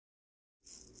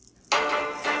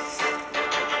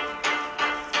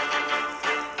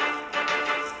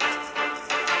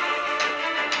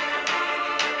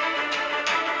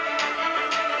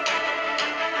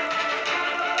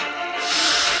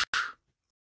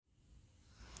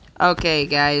Okay,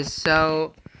 guys,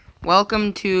 so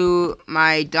welcome to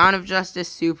my Dawn of Justice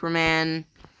Superman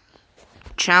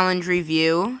challenge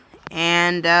review,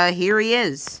 and here he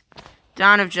is.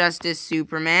 Dawn of Justice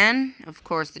Superman. Of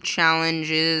course, the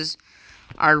challenges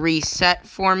are reset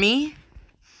for me.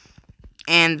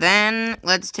 And then,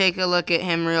 let's take a look at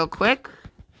him real quick.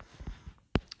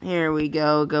 Here we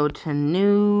go. Go to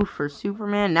new for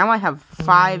Superman. Now I have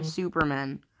 5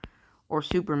 Supermen. Or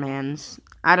Supermans.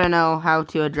 I don't know how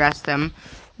to address them.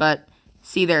 But,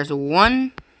 see, there's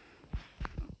 1,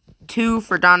 2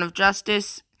 for Dawn of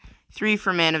Justice, 3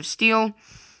 for Man of Steel,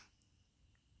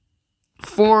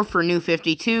 4 for New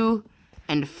 52,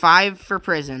 and 5 for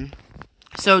Prison.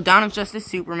 So, Dawn of Justice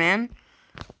Superman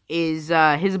is,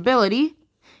 his ability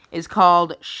is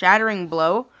called Shattering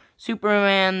Blow.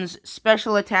 Superman's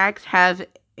special attacks have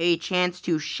a chance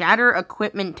to shatter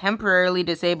equipment, temporarily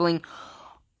disabling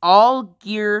all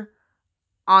gear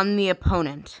on the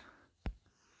opponent.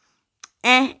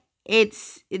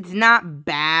 It's not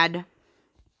bad.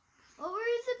 What were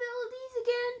his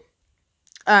abilities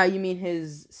again? You mean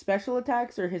his special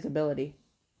attacks or his ability?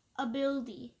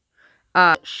 Ability.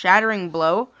 Shattering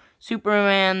Blow.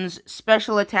 Superman's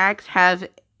special attacks have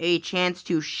a chance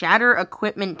to shatter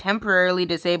equipment, temporarily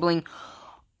disabling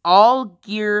all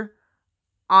gear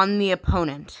on the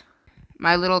opponent.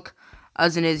 My little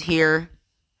cousin is here,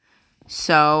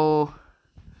 so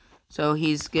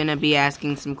he's gonna be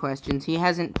asking some questions. He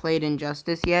hasn't played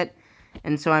Injustice yet,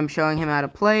 and so I'm showing him how to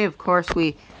play. Of course,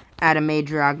 we add a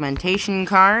major augmentation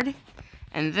card,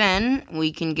 and then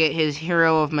we can get his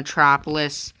Hero of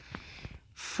Metropolis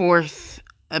 4th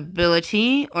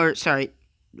ability, or sorry,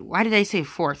 why did I say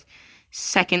 4th?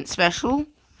 2nd special.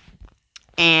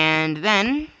 And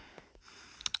then,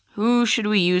 who should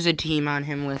we use a team on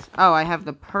him with? Oh, I have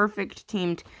the perfect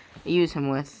team to use him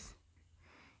with.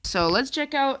 So let's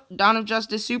check out Dawn of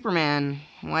Justice Superman.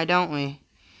 Why don't we?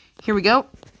 Here we go.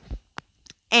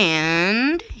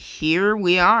 And here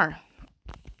we are.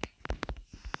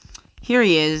 Here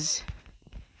he is.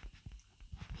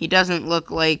 He doesn't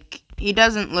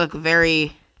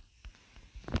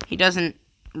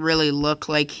really look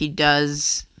like he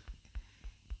does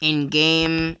in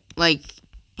game. Like,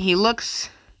 he looks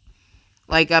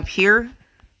like up here.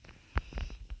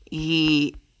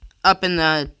 Up in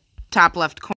the top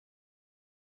left corner.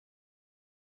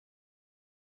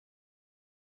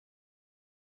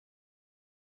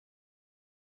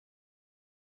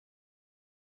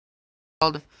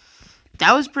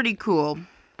 That was pretty cool.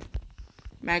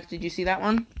 Max, did you see that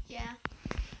one? Yeah.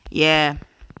 Yeah.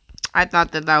 I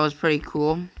thought that was pretty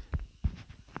cool. Do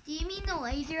you mean the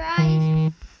laser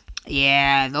eyes?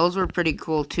 Yeah, those were pretty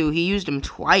cool too. He used them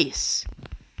twice.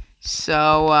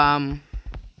 So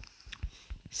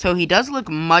he does look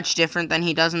much different than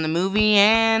he does in the movie,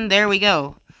 and there we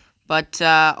go. But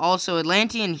also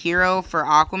Atlantean Hero for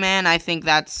Aquaman, I think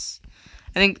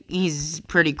he's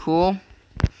pretty cool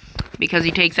because he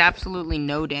takes absolutely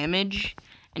no damage.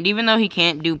 And even though he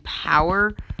can't do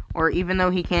power, or even though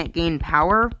he can't gain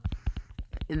power,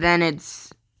 then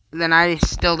I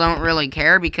still don't really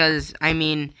care because, I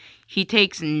mean, he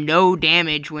takes no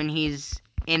damage when he's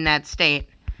in that state.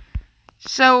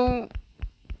 So,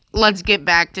 let's get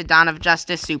back to Dawn of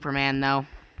Justice Superman, though.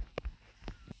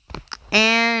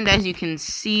 And as you can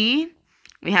see,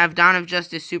 we have Dawn of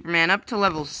Justice Superman up to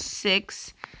level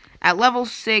 6. At level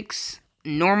 6,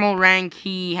 normal rank,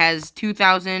 he has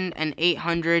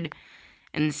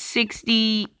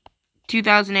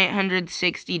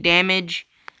 2,860 damage.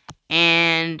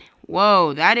 And,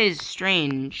 whoa, that is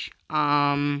strange.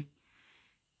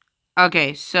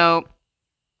 Okay, so,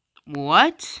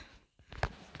 what?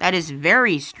 That is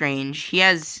very strange. He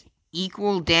has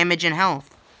equal damage and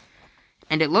health.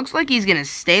 And it looks like he's gonna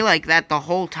stay like that the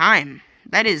whole time.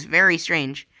 That is very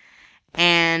strange.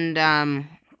 And,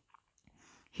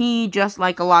 he, just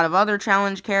like a lot of other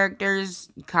challenge characters,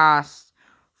 costs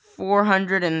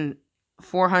 400 and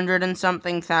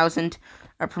something thousand.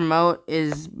 A promote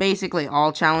is basically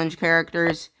all challenge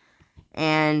characters.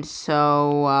 And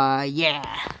so,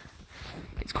 yeah.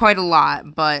 It's quite a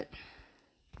lot, but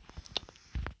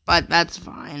that's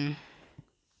fine.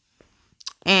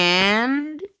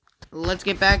 And let's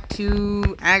get back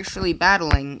to actually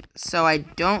battling. So I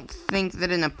don't think that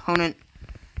an opponent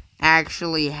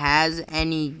actually has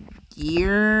any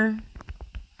gear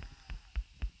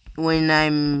when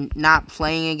I'm not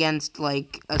playing against,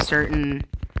 like, a certain,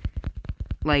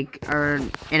 like, or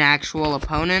an actual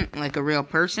opponent, like a real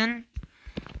person.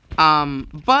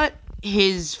 But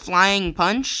his flying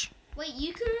punch. Wait,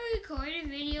 you can record a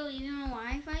video even when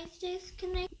Wi-Fi's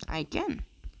disconnected? I can.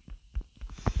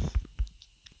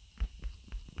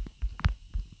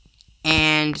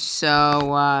 And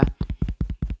so,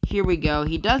 here we go.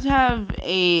 He does have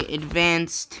a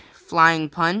advanced flying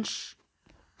punch.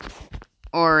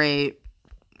 Or a...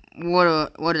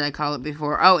 What did I call it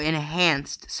before? Oh,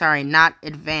 enhanced. Sorry, not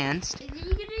advanced,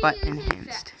 but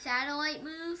enhanced. Satellite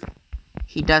move?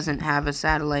 He doesn't have a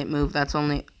satellite move. That's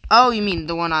only... Oh, you mean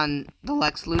the one on the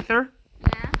Lex Luthor?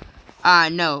 Yeah.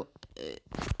 No.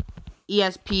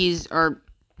 ESPs, or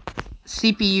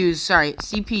CPUs, sorry.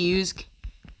 CPUs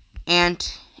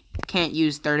can't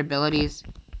use third abilities.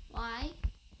 Why?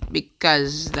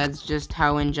 Because that's just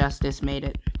how Injustice made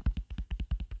it.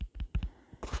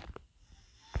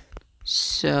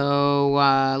 So,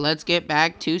 let's get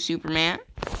back to Superman.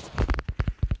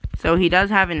 So, he does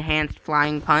have enhanced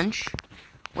flying punch,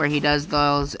 where he does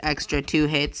those extra 2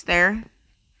 hits there.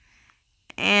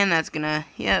 And that's gonna,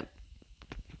 yep,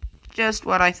 just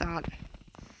what I thought.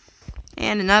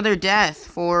 And another death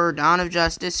for Dawn of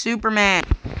Justice Superman.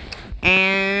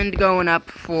 And going up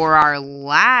for our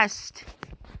last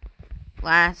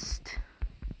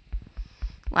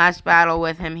battle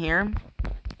with him here.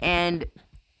 And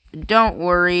don't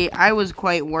worry, I was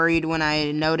quite worried when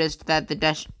I noticed that the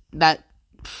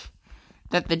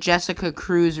Jessica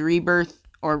Cruz Rebirth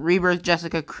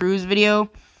Jessica Cruz video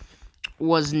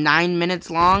was 9 minutes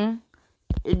long.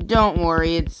 Don't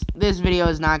worry, this video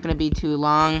is not going to be too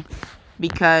long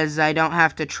because I don't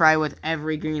have to try with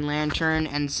every Green Lantern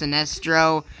and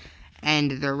Sinestro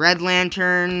and the Red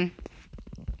Lantern,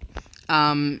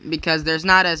 because there's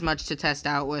not as much to test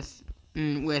out with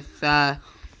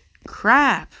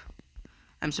crap.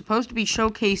 I'm supposed to be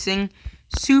showcasing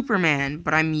Superman,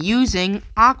 but I'm using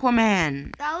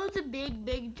Aquaman. That was a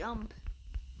big jump.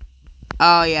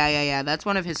 Oh, yeah. That's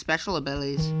one of his special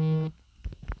abilities.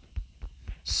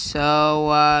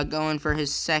 So, going for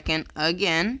his second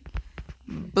again.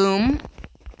 Boom.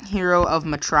 Hero of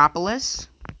Metropolis.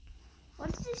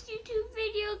 What's this YouTube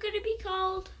video gonna be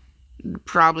called?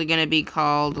 Probably gonna be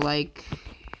called, like,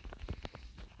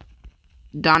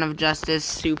 Dawn of Justice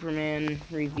Superman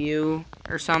Review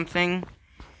or something.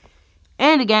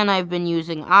 And again, I've been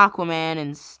using Aquaman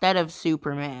instead of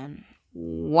Superman.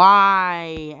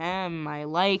 Why am I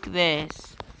like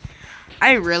this?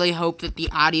 I really hope that the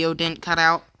audio didn't cut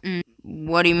out.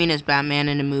 What do you mean is Batman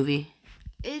in a movie?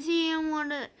 Is he in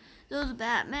one of those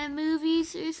Batman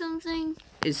movies or something?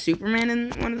 Is Superman in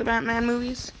one of the Batman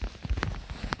movies?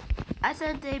 I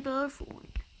said they both were.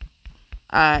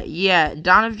 Yeah,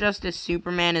 Dawn of Justice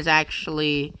Superman is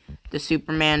actually the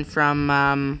Superman from,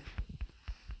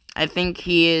 I think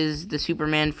he is the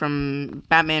Superman from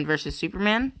Batman vs.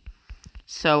 Superman.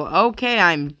 So, okay,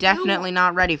 I'm definitely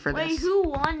not ready for this. Wait, who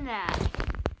won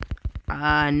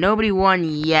that? Nobody won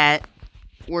yet.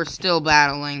 We're still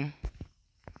battling.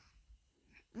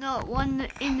 No, it won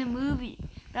in the movie.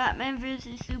 Batman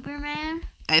vs. Superman?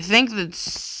 I think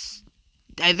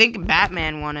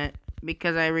Batman won it.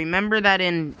 Because I remember that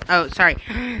in... Oh, sorry.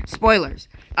 Spoilers.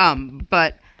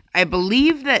 But I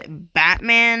believe that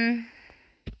Batman...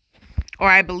 Or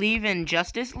I believe in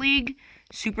Justice League,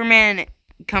 Superman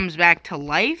comes back to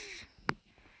life.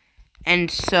 And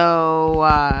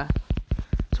so,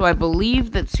 so I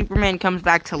believe that Superman comes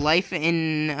back to life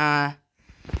in,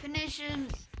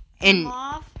 Finishes him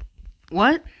off?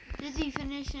 What? Does he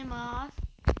finish him off?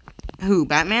 Who,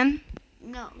 Batman?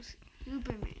 No,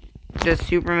 Superman. Does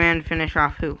Superman finish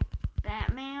off who?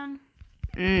 Batman?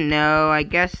 No, I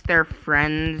guess they're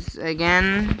friends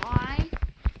again. Why?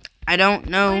 I don't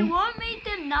know. Wait, what made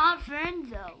them not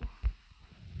friends, though?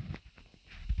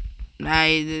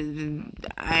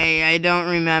 I don't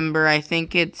remember. I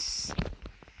think it's...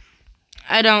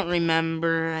 I don't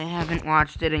remember. I haven't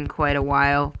watched it in quite a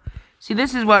while. See,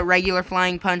 this is what regular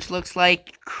Flying Punch looks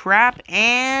like. Crap,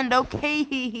 and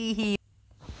okay.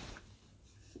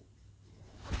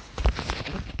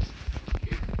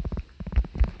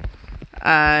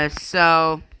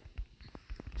 So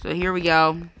here we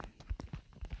go.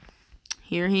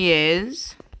 Here he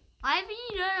is. Haven't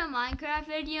you done a Minecraft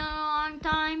video in a long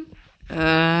time?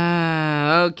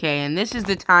 Okay, and this is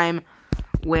the time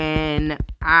when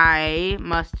I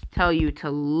must tell you to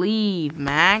leave,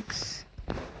 Max.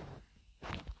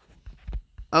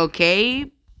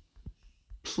 Okay,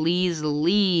 please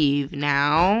leave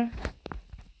now.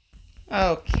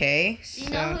 Okay, Do you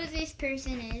know who this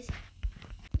person is?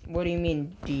 What do you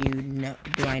mean,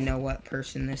 do I know what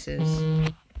person this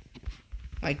is?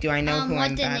 Like, do I know who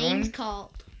I'm battling? What the name's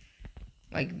called.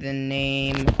 Like, the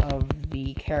name of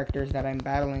the characters that I'm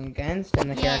battling against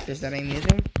and the characters that I'm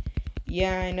using?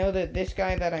 Yeah, I know that this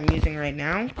guy that I'm using right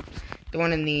now, the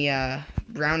one in the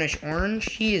brownish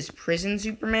orange, he is Prison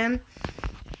Superman.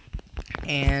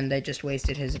 And I just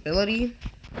wasted his ability.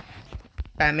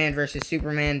 Batman versus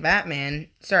Superman, Batman.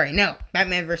 Sorry, no.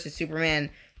 Batman versus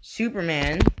Superman.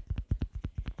 Superman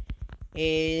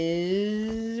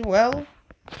is, well,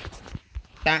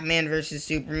 Batman versus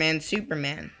Superman,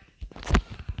 Superman.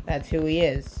 That's who he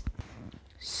is.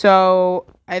 So,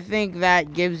 I think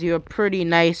that gives you a pretty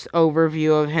nice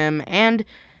overview of him, and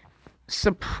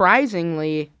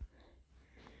surprisingly,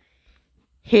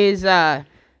 his damage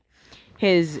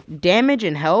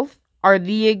and health are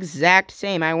the exact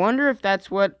same. I wonder if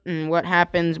that's what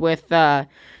happens with Dawn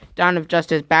of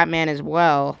Justice Batman as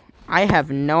well. I have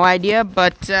no idea,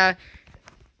 but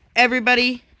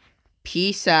everybody,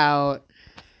 peace out.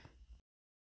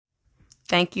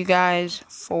 Thank you guys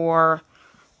for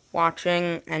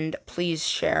watching, and please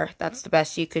share. That's the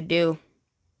best you could do.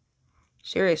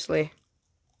 Seriously.